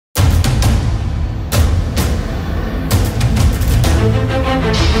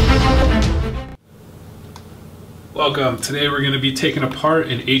Welcome. Today we're going to be taking apart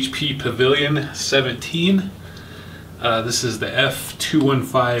an HP Pavilion 17. This is the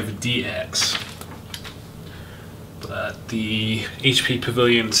F215DX. But the HP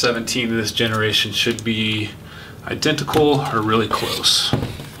Pavilion 17 of this generation should be identical or really close.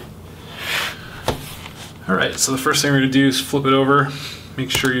 Alright, so the first thing we're going to do is flip it over.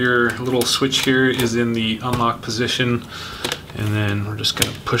 Make sure your little switch here is in the unlock position. And then we're just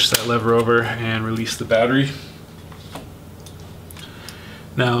going to push that lever over and release the battery.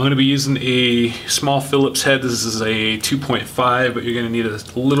 Now I'm going to be using a small Phillips head. This is a 2.5, but you're going to need a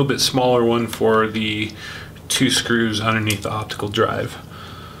little bit smaller one for the two screws underneath the optical drive.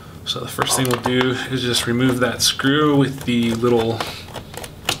 So the first thing we'll do is just remove that screw with the little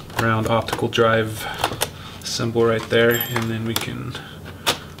round optical drive symbol right there, and then we can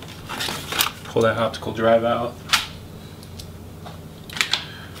pull that optical drive out.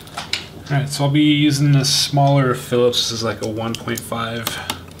 Alright, so I'll be using this smaller Phillips. This is like a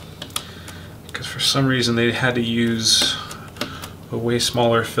 1.5 because for some reason they had to use a way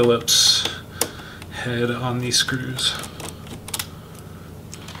smaller Phillips head on these screws.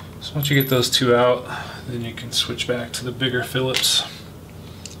 So once you get those two out, then you can switch back to the bigger Phillips.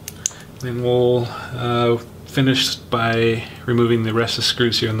 Then we'll finish by removing the rest of the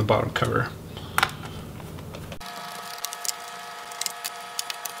screws here in the bottom cover.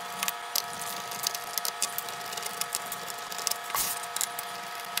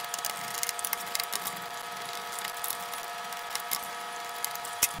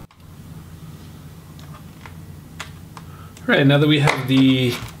 Alright, now that we have the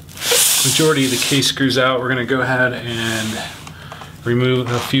majority of the case screws out, we're going to go ahead and remove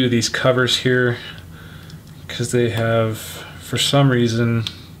a few of these covers here because they have, for some reason,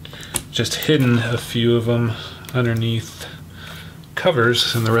 just hidden a few of them underneath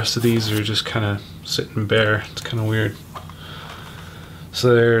covers, and the rest of these are just kind of sitting bare. It's kind of weird.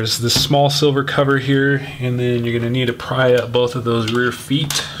 So there's this small silver cover here, and then you're going to need to pry up both of those rear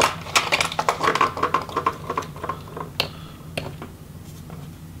feet.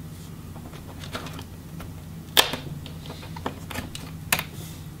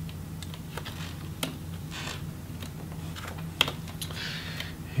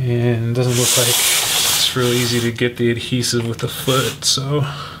 And it doesn't look like it's real easy to get the adhesive with the foot, so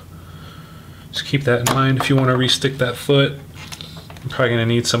just keep that in mind. If you want to re-stick that foot, you're probably going to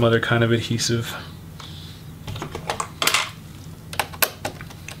need some other kind of adhesive.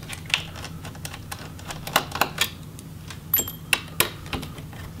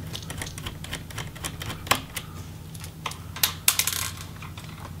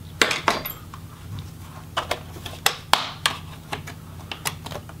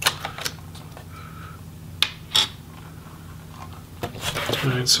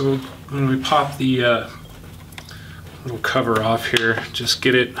 Alright, so when we pop the little cover off here, just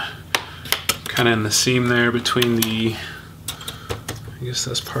get it kind of in the seam there between the, I guess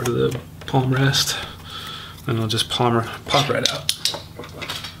that's part of the palm rest, and it'll just pop right out.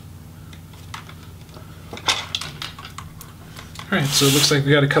 Alright, so it looks like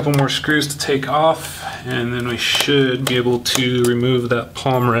we got a couple more screws to take off, and then we should be able to remove that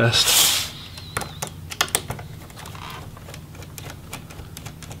palm rest.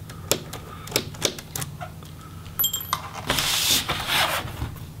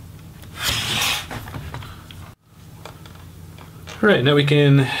 Alright, now we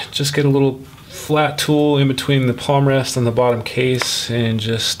can just get a little flat tool in between the palm rest and the bottom case and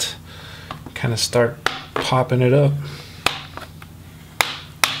just kind of start popping it up.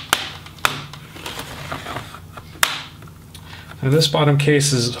 Now this bottom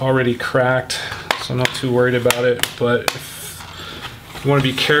case is already cracked, so I'm not too worried about it, but if you want to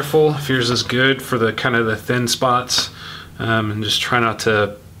be careful, if yours is good for the kind of the thin spots, and just try not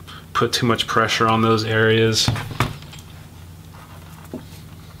to put too much pressure on those areas.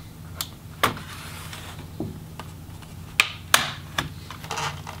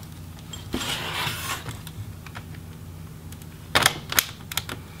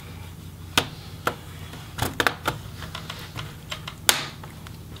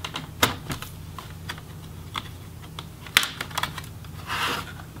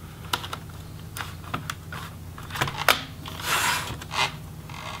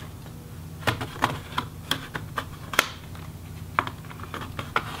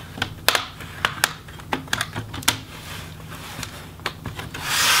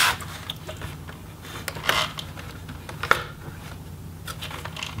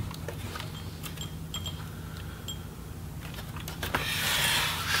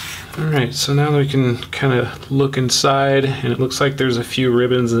 Alright, so now we can kind of look inside, and it looks like there's a few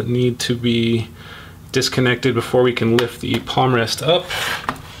ribbons that need to be disconnected before we can lift the palm rest up.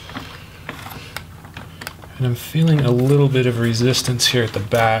 And I'm feeling a little bit of resistance here at the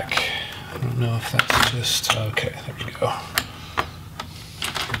back. I don't know if that's just, okay, there we go.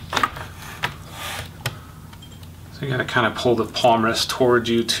 So you gotta kind of pull the palm rest towards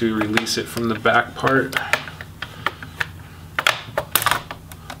you to release it from the back part.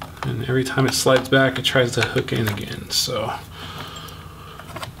 And every time it slides back, it tries to hook in again. So I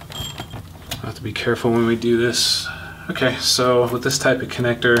have to be careful when we do this. Okay, so with this type of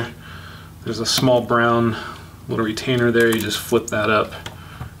connector, there's a small brown little retainer there. You just flip that up.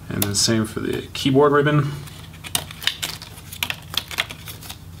 And then same for the keyboard ribbon.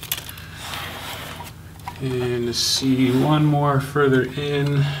 And to see one more further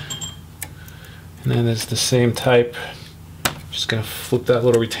in. And then it's the same type. Just gonna flip that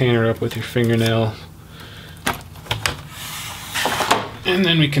little retainer up with your fingernail. And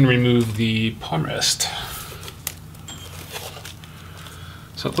then we can remove the palm rest.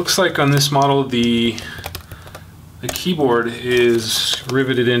 So it looks like on this model the keyboard is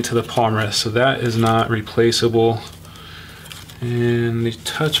riveted into the palm rest, so that is not replaceable. And the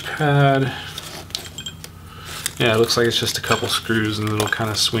touchpad, yeah, it looks like it's just a couple screws and it'll kind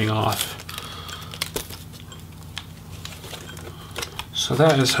of swing off. So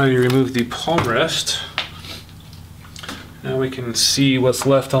that is how you remove the palm rest. Now we can see what's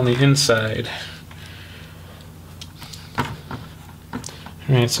left on the inside.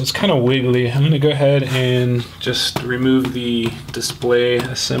 Alright, so it's kind of wiggly. I'm going to go ahead and just remove the display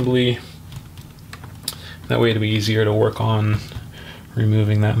assembly. That way it'll be easier to work on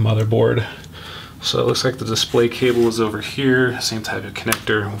removing that motherboard. So it looks like the display cable is over here, same type of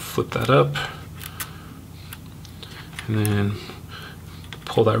connector. We'll flip that up. And then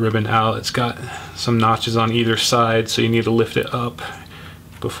pull that ribbon out. It's got some notches on either side, so you need to lift it up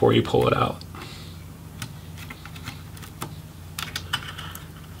before you pull it out.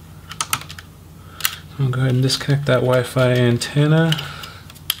 I'll go ahead and disconnect that Wi-Fi antenna.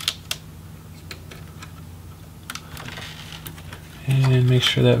 And make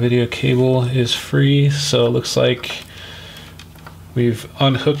sure that video cable is free. So it looks like we've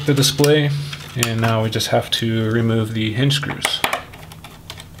unhooked the display, and now we just have to remove the hinge screws.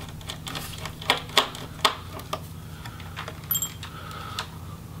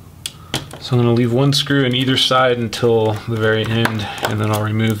 So I'm going to leave one screw in either side until the very end, and then I'll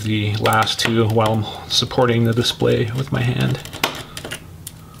remove the last two while I'm supporting the display with my hand.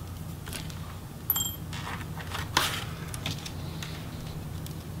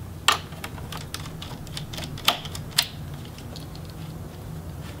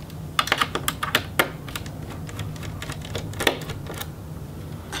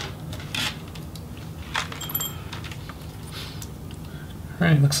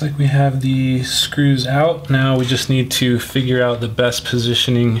 Alright, looks like we have the screws out. Now we just need to figure out the best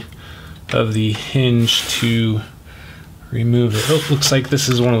positioning of the hinge to remove it. Oh, looks like this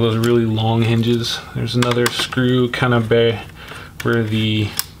is one of those really long hinges. There's another screw kind of where the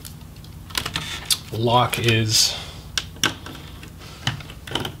lock is.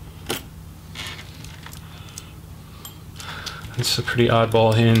 It's a pretty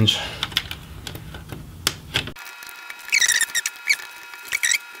oddball hinge.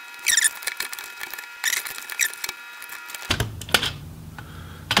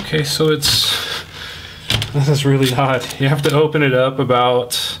 Okay, so this is really odd. You have to open it up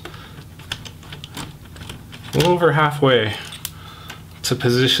about a little over halfway to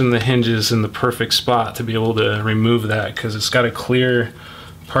position the hinges in the perfect spot to be able to remove that, because it's got to clear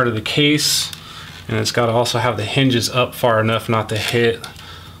part of the case, and it's got to also have the hinges up far enough not to hit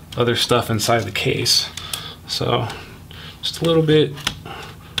other stuff inside the case. So just a little bit,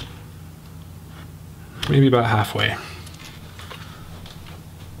 maybe about halfway.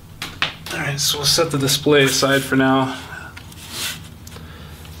 Alright, so we'll set the display aside for now.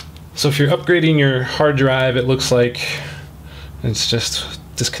 So if you're upgrading your hard drive, it looks like it's just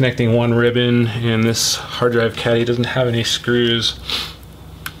disconnecting one ribbon, and this hard drive caddy doesn't have any screws.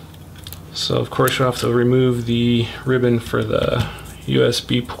 So of course you'll have to remove the ribbon for the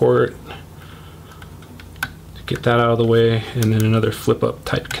USB port to get that out of the way, and then another flip up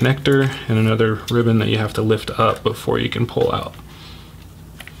type connector and another ribbon that you have to lift up before you can pull out.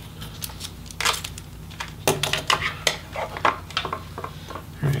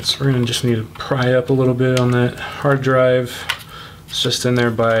 Alright, so we're going to just need to pry up a little bit on that hard drive. It's just in there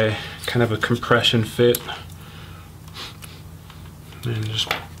by kind of a compression fit. And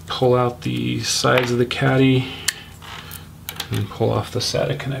just pull out the sides of the caddy and pull off the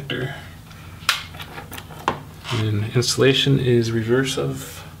SATA connector. And installation is reverse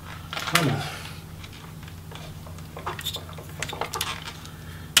of normal.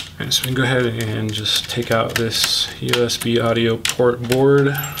 Alright, so we can go ahead and just take out this USB audio port board.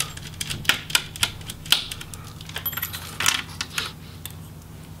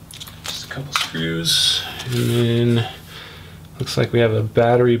 Just a couple screws, and then looks like we have a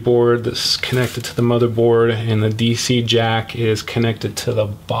battery board that's connected to the motherboard, and the DC jack is connected to the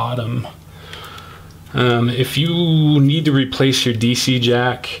bottom. If you need to replace your DC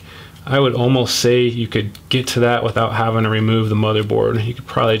jack, I would almost say you could get to that without having to remove the motherboard. You could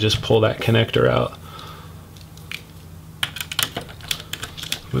probably just pull that connector out.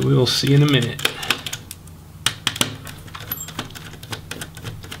 But we will see in a minute.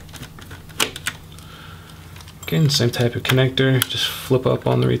 Again, same type of connector, just flip up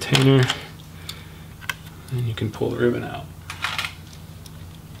on the retainer and you can pull the ribbon out.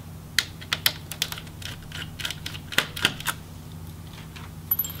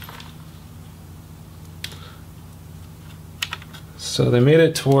 So they made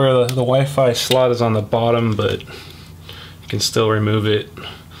it to where the Wi-Fi slot is on the bottom, but you can still remove it,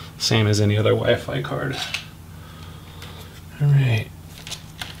 same as any other Wi-Fi card. All right,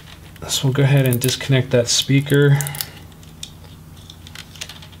 so we'll go ahead and disconnect that speaker.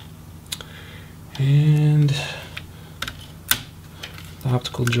 And the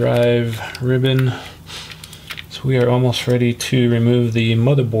optical drive ribbon. So we are almost ready to remove the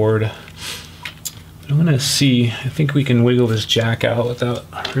motherboard. I'm gonna see, I think we can wiggle this jack out without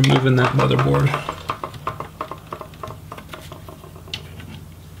removing that motherboard.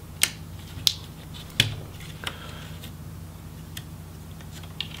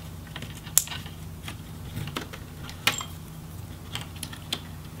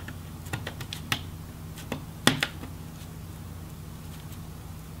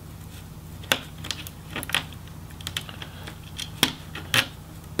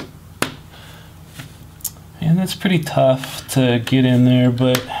 And that's pretty tough to get in there,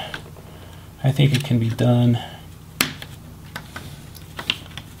 but I think it can be done.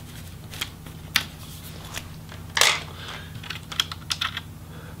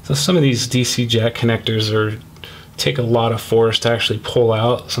 So some of these DC jack connectors take a lot of force to actually pull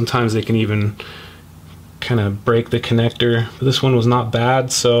out. Sometimes they can even kind of break the connector, but this one was not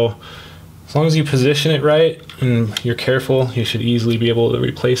bad. So as long as you position it right and you're careful, you should easily be able to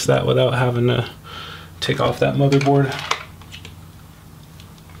replace that without having to take off that motherboard.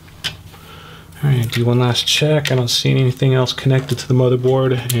 Alright, do one last check. I don't see anything else connected to the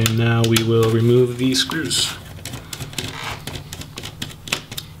motherboard, and now we will remove these screws.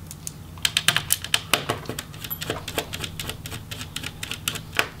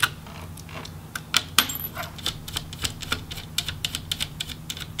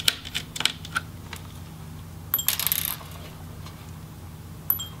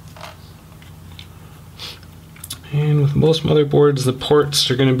 And with most motherboards, the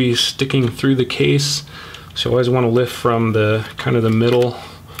ports are going to be sticking through the case, so you always want to lift from the kind of the middle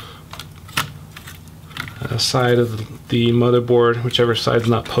side of the motherboard, whichever side's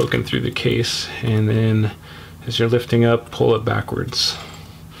not poking through the case, and then as you're lifting up, pull it backwards.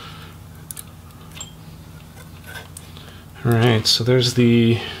 Alright, so there's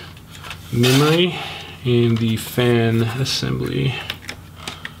the memory and the fan assembly.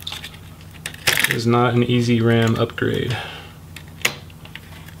 Is not an easy RAM upgrade.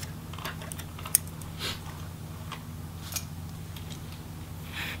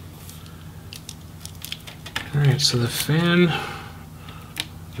 Alright, so the fan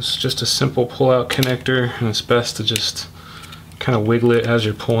is just a simple pull-out connector, and it's best to just kind of wiggle it as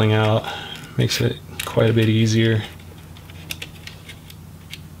you're pulling out. Makes it quite a bit easier.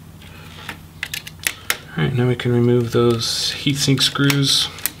 Alright, now we can remove those heatsink screws.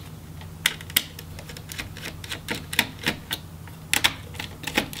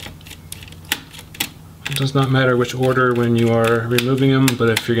 It does not matter which order when you are removing them,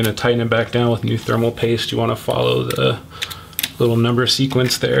 but if you're going to tighten it back down with new thermal paste, you want to follow the little number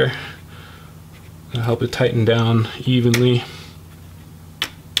sequence there. It'll help it tighten down evenly.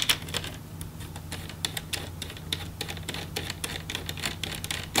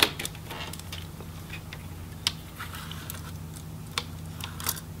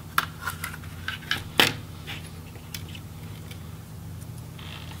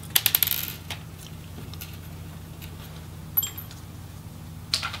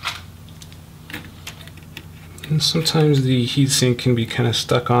 And sometimes the heatsink can be kind of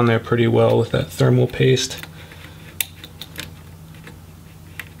stuck on there pretty well with that thermal paste.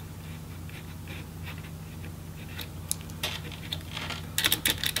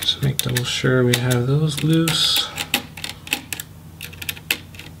 Just make double sure we have those loose.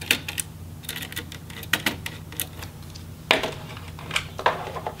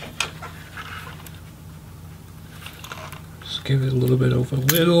 little bit of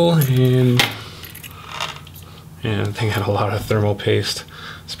a wiggle, and I think I had a lot of thermal paste.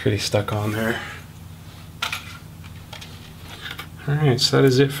 It's pretty stuck on there. Alright, so that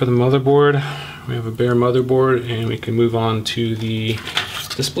is it for the motherboard. We have a bare motherboard, and we can move on to the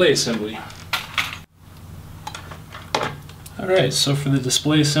display assembly. Alright, so for the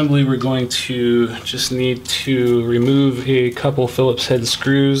display assembly, we're going to just need to remove a couple Phillips head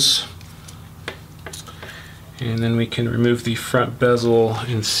screws, and then we can remove the front bezel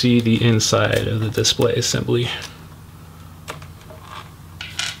and see the inside of the display assembly.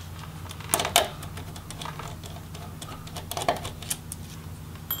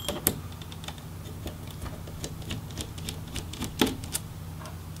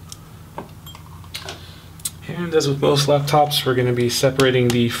 And as with most laptops, we're going to be separating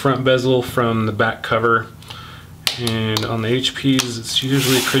the front bezel from the back cover. And on the HPs, it's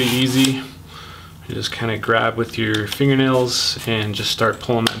usually pretty easy. You just kind of grab with your fingernails and just start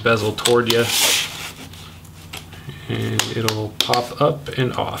pulling that bezel toward you. And it'll pop up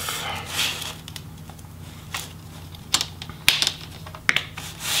and off.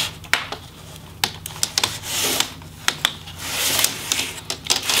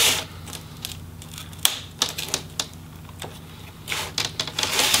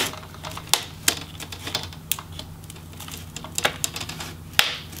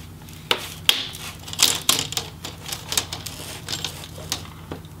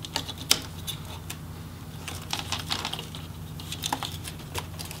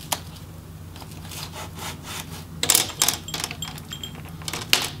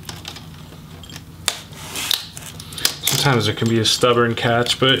 Sometimes there can be a stubborn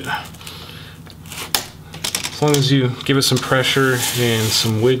catch, but as long as you give it some pressure and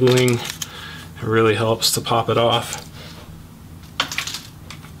some wiggling, it really helps to pop it off.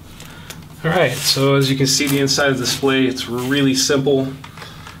 Alright, so as you can see the inside of the display, it's really simple.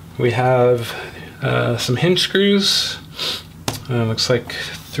 We have some hinge screws, looks like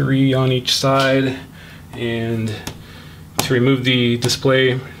 3 on each side, and to remove the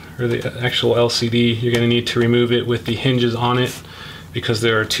display or the actual LCD, you're going to need to remove it with the hinges on it, because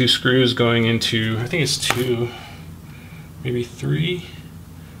there are 2 screws going into, I think it's 2, maybe 3?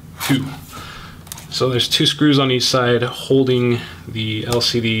 2. So there's 2 screws on each side holding the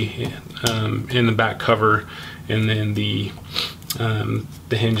LCD in the back cover, and then the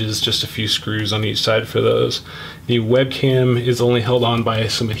hinges, just a few screws on each side for those. The webcam is only held on by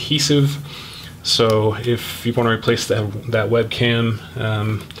some adhesive, so if you want to replace that webcam,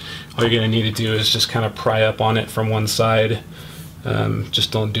 all you're going to need to do is just kind of pry up on it from one side.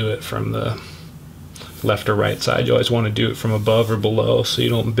 Just don't do it from the left or right side. You always want to do it from above or below so you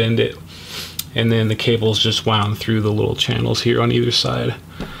don't bend it. And then the cable's just wound through the little channels here on either side.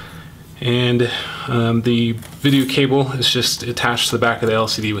 And the video cable is just attached to the back of the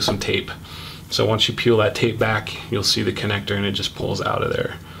LCD with some tape. So once you peel that tape back, you'll see the connector, and it just pulls out of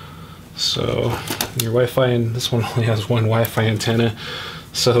there. So your Wi-Fi, and this one only has one Wi-Fi antenna.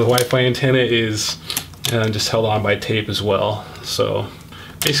 So the Wi-Fi antenna is just held on by tape as well. So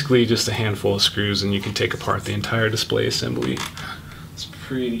basically just a handful of screws, and you can take apart the entire display assembly. It's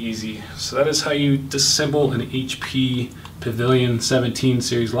pretty easy. So that is how you disassemble an HP Pavilion 17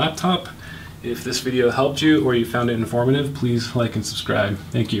 series laptop. If this video helped you or you found it informative, please like and subscribe.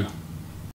 Thank you.